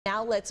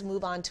Now let's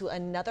move on to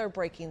another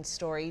breaking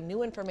story.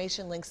 New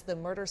information links the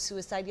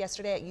murder-suicide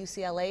yesterday at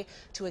UCLA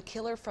to a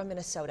killer from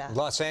Minnesota.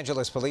 Los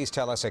Angeles police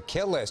tell us a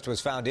kill list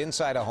was found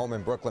inside a home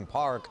in Brooklyn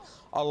Park,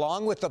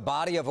 along with the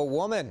body of a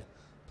woman.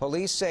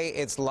 Police say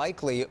it's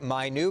likely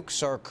Minuk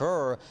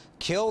Sarkar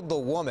killed the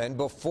woman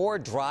before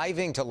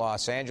driving to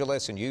Los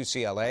Angeles and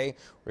UCLA,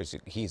 where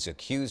he's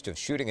accused of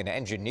shooting an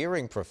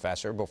engineering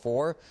professor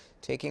before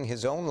taking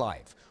his own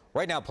life.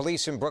 Right now,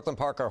 police in Brooklyn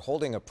Park are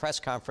holding a press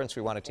conference.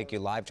 We want to take you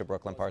live to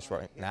Brooklyn Park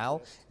right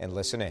now and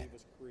listen in. It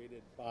was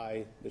created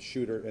by the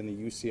shooter in the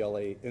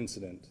UCLA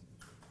incident.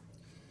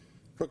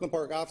 Brooklyn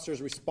Park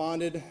officers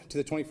responded to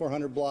the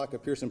 2400 block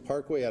of Pearson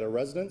Parkway at a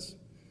residence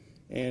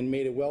and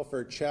made a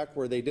welfare check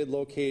where they did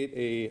locate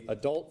an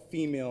adult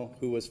female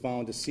who was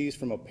found deceased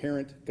from a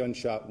apparent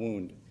gunshot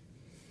wound.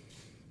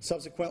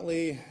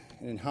 Subsequently,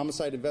 an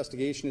homicide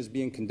investigation is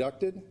being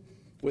conducted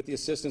with the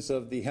assistance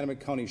of the Hennepin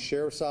County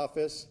Sheriff's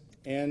Office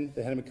and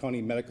the Hennepin County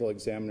Medical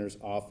Examiner's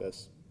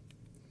Office.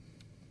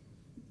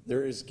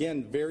 There is,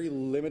 again, very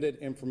limited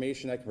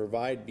information I can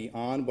provide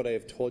beyond what I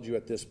have told you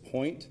at this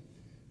point,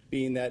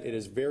 being that it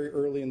is very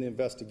early in the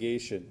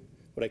investigation.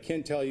 What I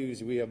can tell you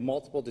is we have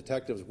multiple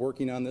detectives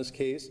working on this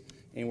case,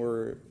 and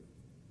we're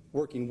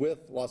working with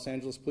Los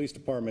Angeles Police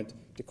Department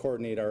to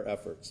coordinate our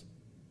efforts.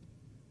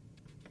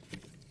 Do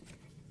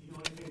you know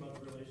anything about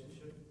the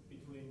relationship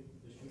between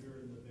the shooter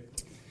and the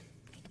victim?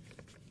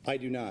 I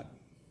do not.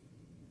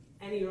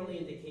 Any early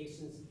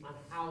indications on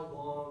how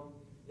long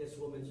this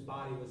woman's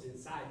body was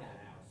inside that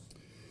house?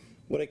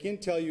 What I can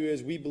tell you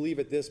is we believe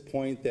at this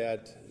point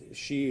that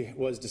she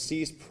was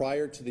deceased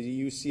prior to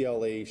the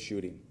UCLA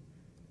shooting.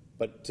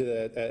 But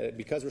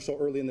because we're so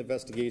early in the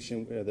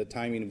investigation, the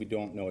timing we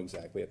don't know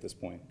exactly at this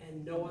point.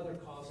 And no other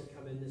calls have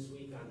come in this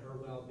week on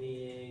her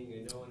well-being,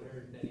 and no one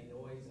heard any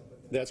noise up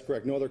at the... That's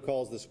correct. No other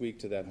calls this week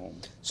to that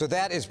home. So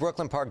that is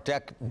Brooklyn Park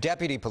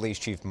Deputy Police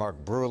Chief Mark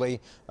Bruley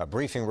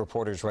briefing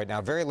reporters right now.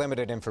 Very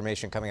limited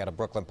information coming out of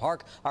Brooklyn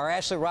Park. Our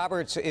Ashley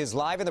Roberts is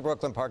live in the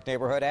Brooklyn Park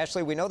neighborhood.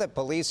 Ashley, we know that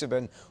police have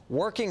been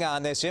working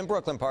on this in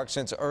Brooklyn Park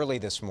since early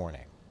this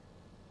morning.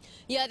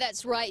 Yeah,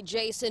 that's right,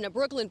 Jason.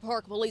 Brooklyn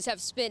Park police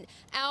have spent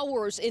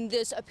hours in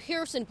this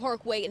Pearson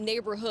Parkway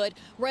neighborhood.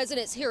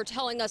 Residents here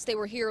telling us they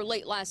were here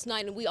late last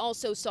night, and we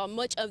also saw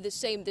much of the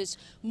same this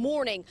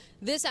morning.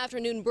 This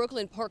afternoon,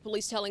 Brooklyn Park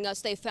police telling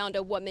us they found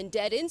a woman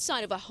dead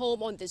inside of a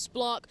home on this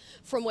block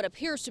from what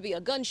appears to be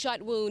a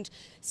gunshot wound,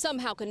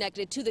 somehow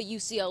connected to the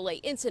UCLA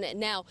incident.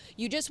 Now,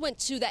 you just went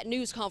to that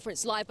news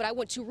conference live, but I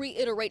want to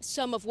reiterate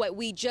some of what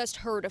we just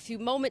heard a few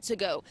moments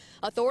ago.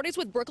 Authorities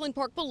with Brooklyn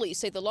Park police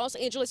say the Los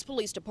Angeles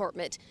Police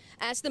Department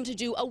asked them to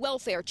do a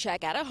welfare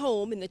check at a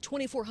home in the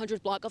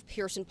 2400 block of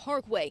Pearson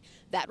Parkway.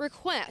 That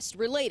request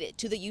related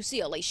to the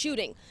UCLA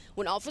shooting.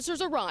 When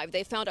officers arrived,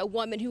 they found a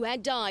woman who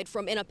had died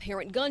from an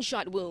apparent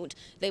gunshot wound.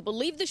 They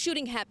believe the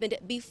shooting happened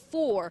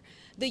before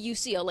the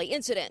UCLA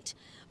incident.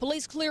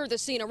 Police cleared the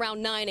scene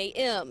around 9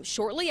 a.m.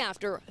 Shortly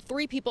after,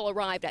 3 people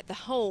arrived at the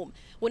home.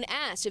 When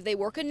asked if they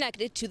were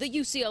connected to the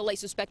UCLA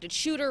suspected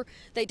shooter,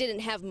 they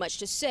didn't have much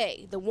to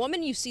say. The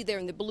woman you see there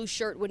in the blue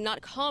shirt would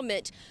not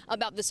comment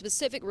about the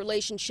specific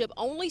relationship,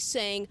 only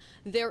saying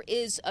there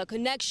is a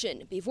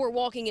connection. Before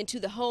walking into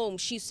the home,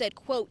 she said,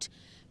 quote,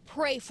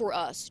 "Pray for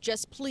us.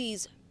 Just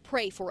please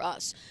pray for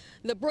us."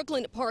 The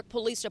Brooklyn Park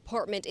Police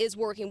Department is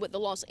working with the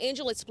Los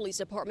Angeles Police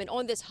Department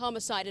on this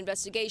homicide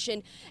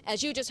investigation.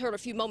 As you just heard a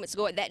few moments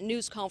ago at that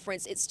news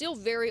conference, it's still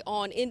very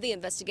on in the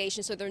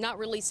investigation, so they're not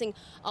releasing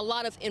a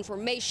lot of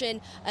information.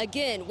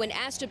 Again, when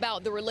asked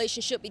about the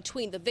relationship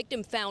between the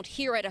victim found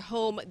here at a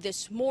home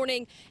this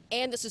morning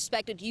and the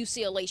suspected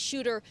UCLA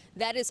shooter,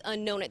 that is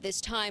unknown at this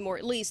time, or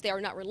at least they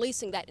are not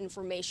releasing that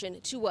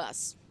information to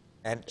us.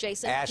 And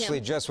Jason, Ashley,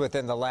 Kim. just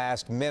within the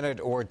last minute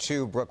or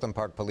two, Brooklyn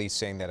Park police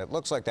saying that it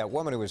looks like that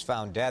woman who was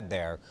found dead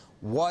there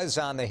was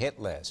on the hit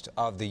list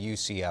of the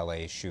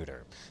UCLA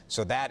shooter.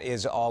 So that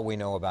is all we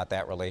know about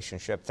that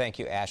relationship. Thank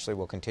you, Ashley.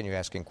 We'll continue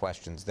asking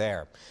questions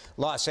there.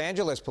 Los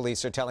Angeles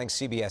police are telling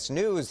CBS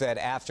News that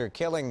after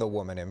killing the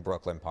woman in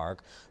Brooklyn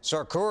Park,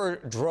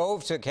 Sarkar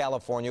drove to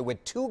California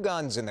with 2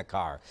 guns in the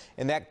car.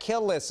 And that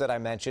kill list that I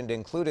mentioned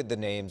included the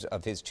names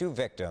of his 2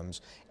 victims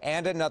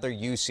and another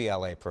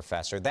UCLA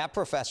professor. That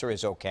professor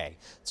is okay.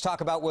 Let's talk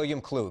about William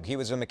Klug. He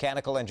was a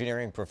mechanical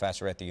engineering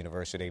professor at the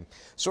university.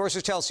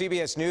 Sources tell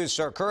CBS News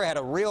Sarkar had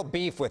a real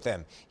beef with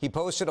him. He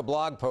posted a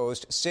blog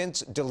post,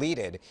 since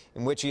deleted,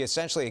 in which he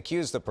essentially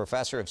accused the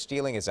professor of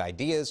stealing his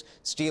ideas,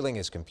 stealing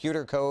his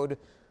computer code.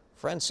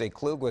 Friends say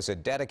Klug was a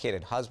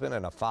dedicated husband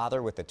and a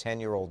father with a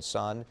 10-year-old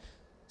son.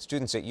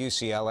 Students at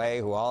UCLA,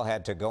 who all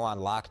had to go on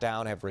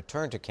lockdown, have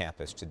returned to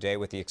campus today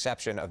with the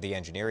exception of the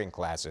engineering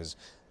classes.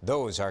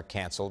 Those are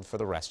canceled for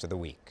the rest of the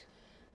week.